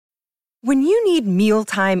When you need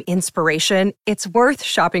mealtime inspiration, it's worth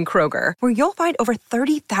shopping Kroger, where you'll find over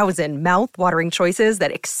 30,000 mouth-watering choices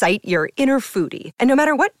that excite your inner foodie. And no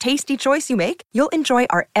matter what tasty choice you make, you'll enjoy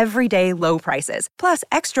our everyday low prices, plus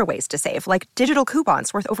extra ways to save, like digital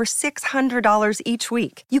coupons worth over $600 each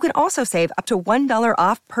week. You can also save up to $1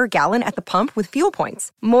 off per gallon at the pump with fuel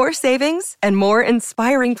points. More savings and more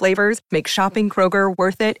inspiring flavors make shopping Kroger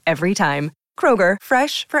worth it every time. Kroger,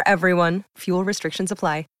 fresh for everyone. Fuel restrictions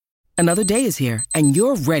apply. Another day is here, and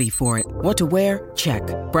you're ready for it. What to wear? Check.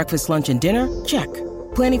 Breakfast, lunch, and dinner? Check.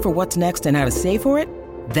 Planning for what's next and how to save for it?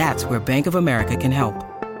 That's where Bank of America can help.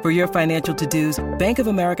 For your financial to-dos, Bank of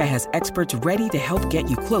America has experts ready to help get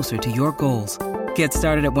you closer to your goals. Get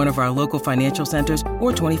started at one of our local financial centers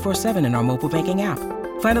or 24/7 in our mobile banking app.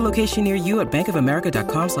 Find a location near you at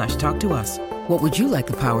bankofamerica.com/talktous. What would you like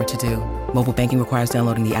the power to do? Mobile banking requires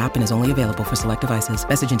downloading the app and is only available for select devices.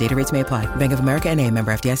 Message and data rates may apply. Bank of America N.A.,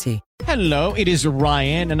 member FDIC. Hello, it is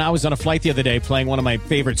Ryan, and I was on a flight the other day playing one of my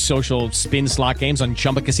favorite social spin slot games on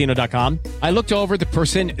ChumbaCasino.com. I looked over at the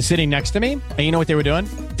person sitting next to me, and you know what they were doing?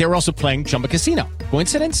 They were also playing Chumba Casino.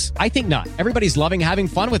 Coincidence? I think not. Everybody's loving having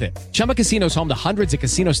fun with it. Chumba Casino is home to hundreds of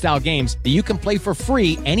casino-style games that you can play for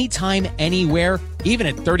free anytime, anywhere, even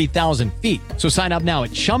at 30,000 feet. So sign up now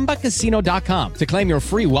at ChumbaCasino.com to claim your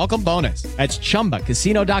free welcome bonus. That's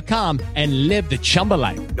ChumbaCasino.com and live the Chumba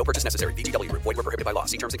life. No purchase necessary. VGW. Void where prohibited by law.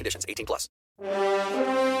 See terms and conditions. 18+.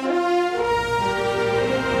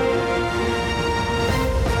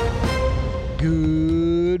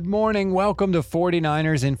 Good morning. Welcome to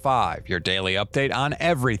 49ers in 5, your daily update on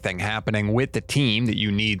everything happening with the team that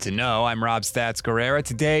you need to know. I'm Rob Stats Guerrera.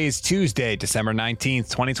 Today is Tuesday, December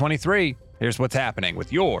 19th, 2023. Here's what's happening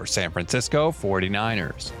with your San Francisco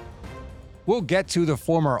 49ers. We'll get to the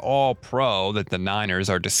former All-Pro that the Niners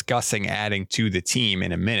are discussing adding to the team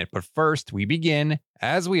in a minute. But first, we begin,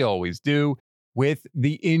 as we always do, with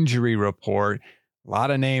the injury report. A lot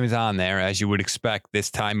of names on there, as you would expect this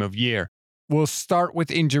time of year. We'll start with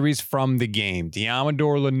injuries from the game.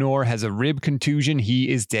 Deommodore Lenoir has a rib contusion. He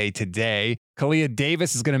is day-to-day. Kalia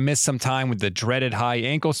Davis is going to miss some time with the dreaded high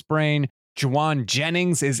ankle sprain. Juwan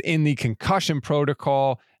Jennings is in the concussion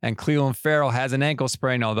protocol, and Clelin Ferrell has an ankle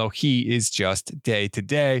sprain, although he is just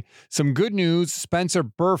day-to-day. Some good news, Spencer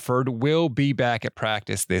Burford will be back at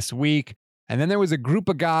practice this week. And then there was a group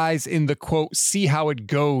of guys in the, quote, see how it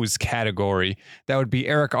goes category. That would be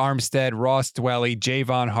Eric Armstead, Ross Dwelley,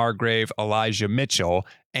 Javon Hargrave, Elijah Mitchell,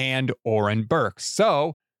 and Oren Burks.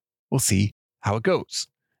 So we'll see how it goes.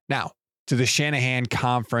 Now, to the Shanahan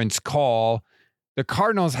conference call, the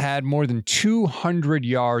Cardinals had more than 200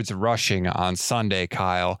 yards rushing on Sunday,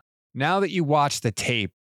 Kyle. Now that you watch the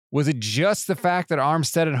tape, was it just the fact that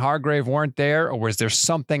Armstead and Hargrave weren't there, or was there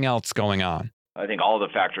something else going on? I think all the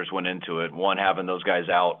factors went into it. One, having those guys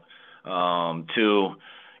out. Two,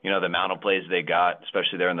 the amount of plays they got,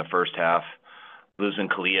 especially there in the first half. Losing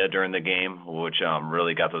Kalia during the game, which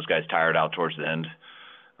really got those guys tired out towards the end,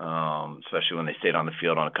 especially when they stayed on the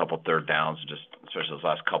field on a couple third downs, especially those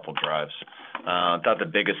last couple drives. I thought the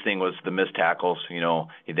biggest thing was the missed tackles.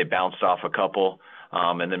 They bounced off a couple,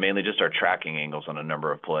 and then mainly just our tracking angles on a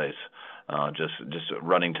number of plays. Just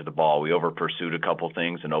running to the ball. We over pursued a couple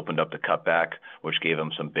things and opened up the cutback, which gave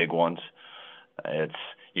them some big ones. It's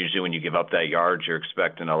usually when you give up that yard, you're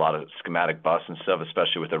expecting a lot of schematic busts and stuff,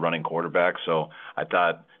 especially with a running quarterback. So I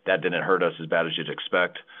thought that didn't hurt us as bad as you'd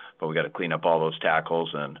expect, but we got to clean up all those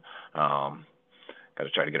tackles and got to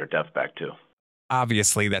try to get our depth back too.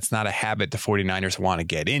 Obviously, that's not a habit the 49ers want to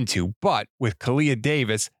get into, but with Kalia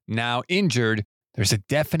Davis now injured, there's a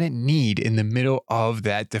definite need in the middle of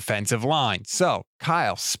that defensive line. So,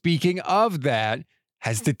 Kyle, speaking of that,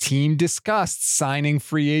 has the team discussed signing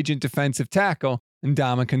free agent defensive tackle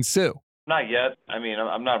Ndamukong Suh? Not yet. I mean,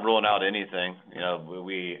 I'm not ruling out anything.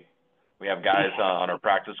 We have guys on our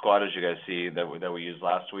practice squad, as you guys see, that we used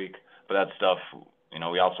last week. But that stuff,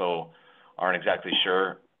 we also aren't exactly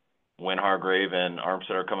sure when Hargrave and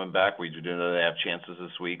Armstead are coming back. We do know they have chances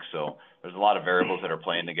this week, so there's a lot of variables that are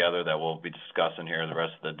playing together that we'll be discussing here the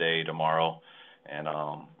rest of the day tomorrow. And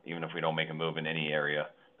even if we don't make a move in any area,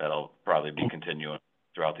 that'll probably be continuing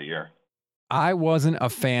throughout the year. I wasn't a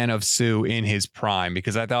fan of Suh in his prime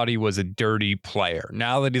because I thought he was a dirty player.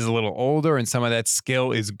 Now that he's a little older and some of that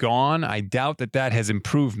skill is gone, I doubt that has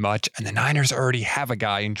improved much. And the Niners already have a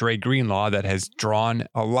guy in Dre Greenlaw that has drawn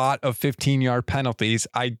a lot of 15-yard penalties.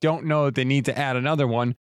 I don't know if they need to add another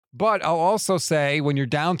one. But I'll also say when you're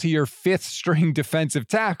down to your fifth string defensive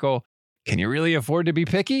tackle, can you really afford to be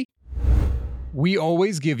picky? We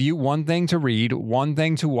always give you one thing to read, one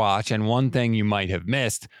thing to watch, and one thing you might have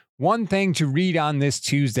missed. One thing to read on this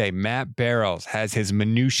Tuesday, Matt Barrows has his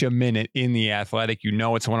Minutia Minute in The Athletic. You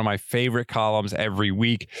know it's one of my favorite columns every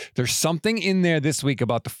week. There's something in there this week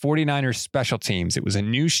about the 49ers special teams. It was a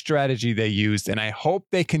new strategy they used, and I hope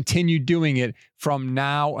they continue doing it from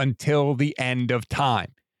now until the end of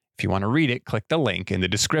time. If you want to read it, click the link in the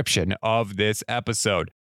description of this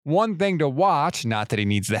episode. One thing to watch, not that he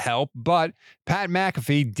needs the help, but Pat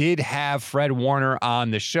McAfee did have Fred Warner on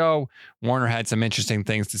the show. Warner had some interesting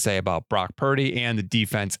things to say about Brock Purdy and the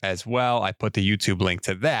defense as well. I put the YouTube link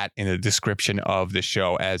to that in the description of the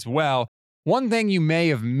show as well. One thing you may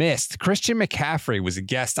have missed, Christian McCaffrey was a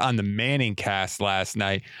guest on the Manning Cast last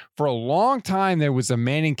night. For a long time, there was a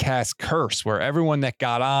Manning Cast curse where everyone that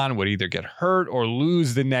got on would either get hurt or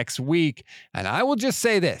lose the next week. And I will just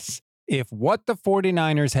say this. If what the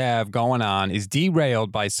 49ers have going on is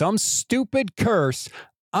derailed by some stupid curse,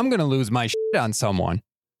 I'm going to lose my shit on someone.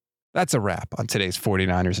 That's a wrap on today's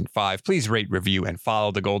 49ers in 5. Please rate, review, and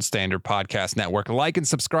follow the Gold Standard Podcast Network. Like and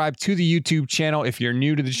subscribe to the YouTube channel. If you're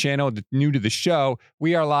new to the channel, new to the show,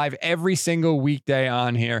 we are live every single weekday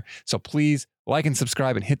on here. So please like and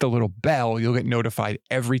subscribe and hit the little bell. You'll get notified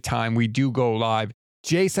every time we do go live.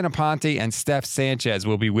 Jason Aponte and Steph Sanchez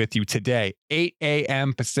will be with you today, 8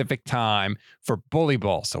 a.m. Pacific time for Bully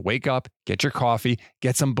Ball. So wake up, get your coffee,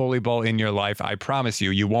 get some Bully Ball in your life. I promise you,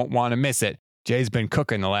 you won't want to miss it. Jay's been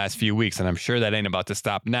cooking the last few weeks, and I'm sure that ain't about to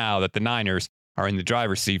stop now that the Niners are in the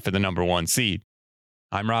driver's seat for the number 1 seed.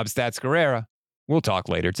 I'm Rob Stats Guerrera. We'll talk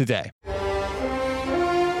later today.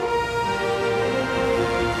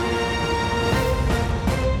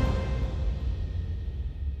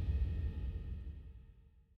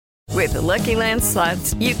 With the Lucky Land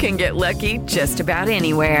Slots, you can get lucky just about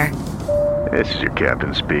anywhere. This is your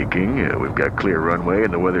captain speaking. We've got clear runway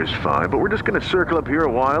and the weather's fine, but we're just going to circle up here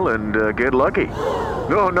a while and get lucky.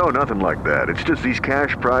 No, nothing like that. It's just these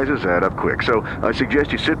cash prizes add up quick. So I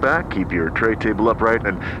suggest you sit back, keep your tray table upright,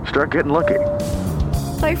 and start getting lucky.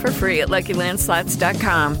 Play for free at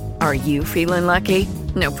LuckyLandSlots.com. Are you feeling lucky?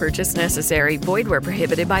 No purchase necessary. Void where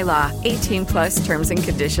prohibited by law. 18+ terms and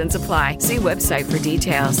conditions apply. See website for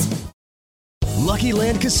details. Lucky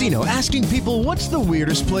Land Casino, asking people, what's the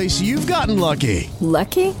weirdest place you've gotten lucky?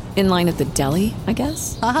 Lucky? In line at the deli, I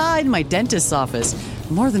guess? Aha, in my dentist's office.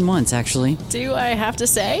 More than once, actually. Do I have to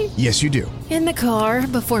say? Yes, you do. In the car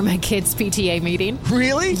before my kids' PTA meeting.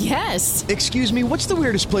 Really? Yes. Excuse me, what's the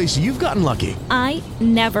weirdest place you've gotten lucky? I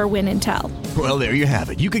never win and tell. Well, there you have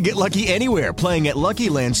it. You can get lucky anywhere, playing at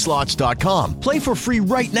LuckyLandSlots.com. Play for free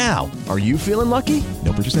right now. Are you feeling lucky?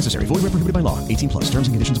 No purchase necessary. Void where prohibited by law. 18+. Terms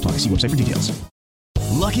and conditions apply. See website for details.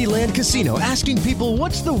 Lucky Land Casino, asking people,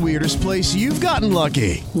 what's the weirdest place you've gotten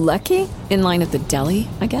lucky? Lucky? In line at the deli,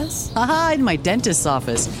 I guess? Aha, in my dentist's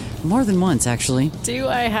office. More than once, actually. Do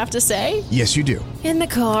I have to say? Yes, you do. In the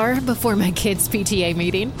car before my kids' PTA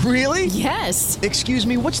meeting. Really? Yes. Excuse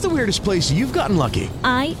me, what's the weirdest place you've gotten lucky?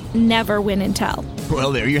 I never win and tell.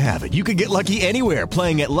 Well, there you have it. You can get lucky anywhere,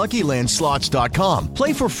 playing at LuckyLandSlots.com.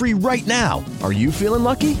 Play for free right now. Are you feeling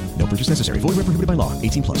lucky? No purchase necessary. Void where prohibited by law.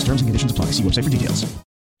 18+. Terms and conditions apply. See website for details.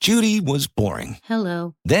 Judy was boring.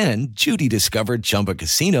 Hello. Then Judy discovered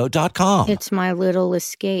ChumbaCasino.com. It's my little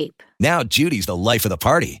escape. Now Judy's the life of the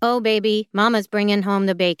party. Oh, baby, mama's bringing home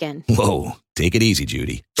the bacon. Whoa, take it easy,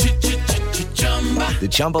 Judy. The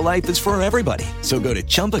Chumba life is for everybody. So go to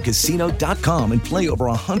ChumbaCasino.com and play over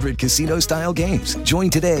 100 casino-style games. Join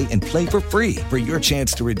today and play for free for your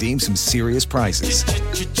chance to redeem some serious prizes.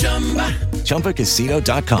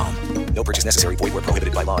 ChumbaCasino.com. No purchase necessary. Void where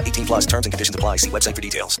prohibited by law. 18+ terms and conditions apply. See website for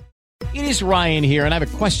details. It is Ryan here, and I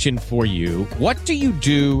have a question for you. What do you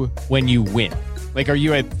do when you win? Like, are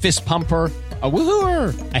you a fist pumper, a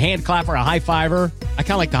woohooer, a hand clapper, a high fiver? I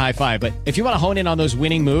kind of like the high five, but if you want to hone in on those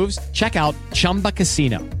winning moves, check out Chumba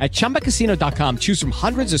Casino. At ChumbaCasino.com, choose from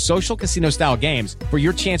hundreds of social casino-style games for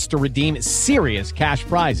your chance to redeem serious cash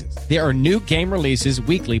prizes. There are new game releases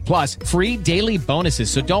weekly, plus free daily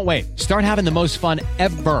bonuses. So don't wait. Start having the most fun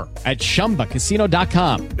ever at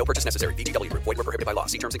ChumbaCasino.com. No purchase necessary. VGW. Void where prohibited by law.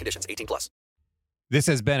 See terms and conditions. 18+. This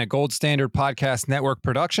has been a Gold Standard Podcast Network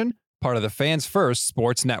production, part of the Fans First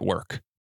Sports Network.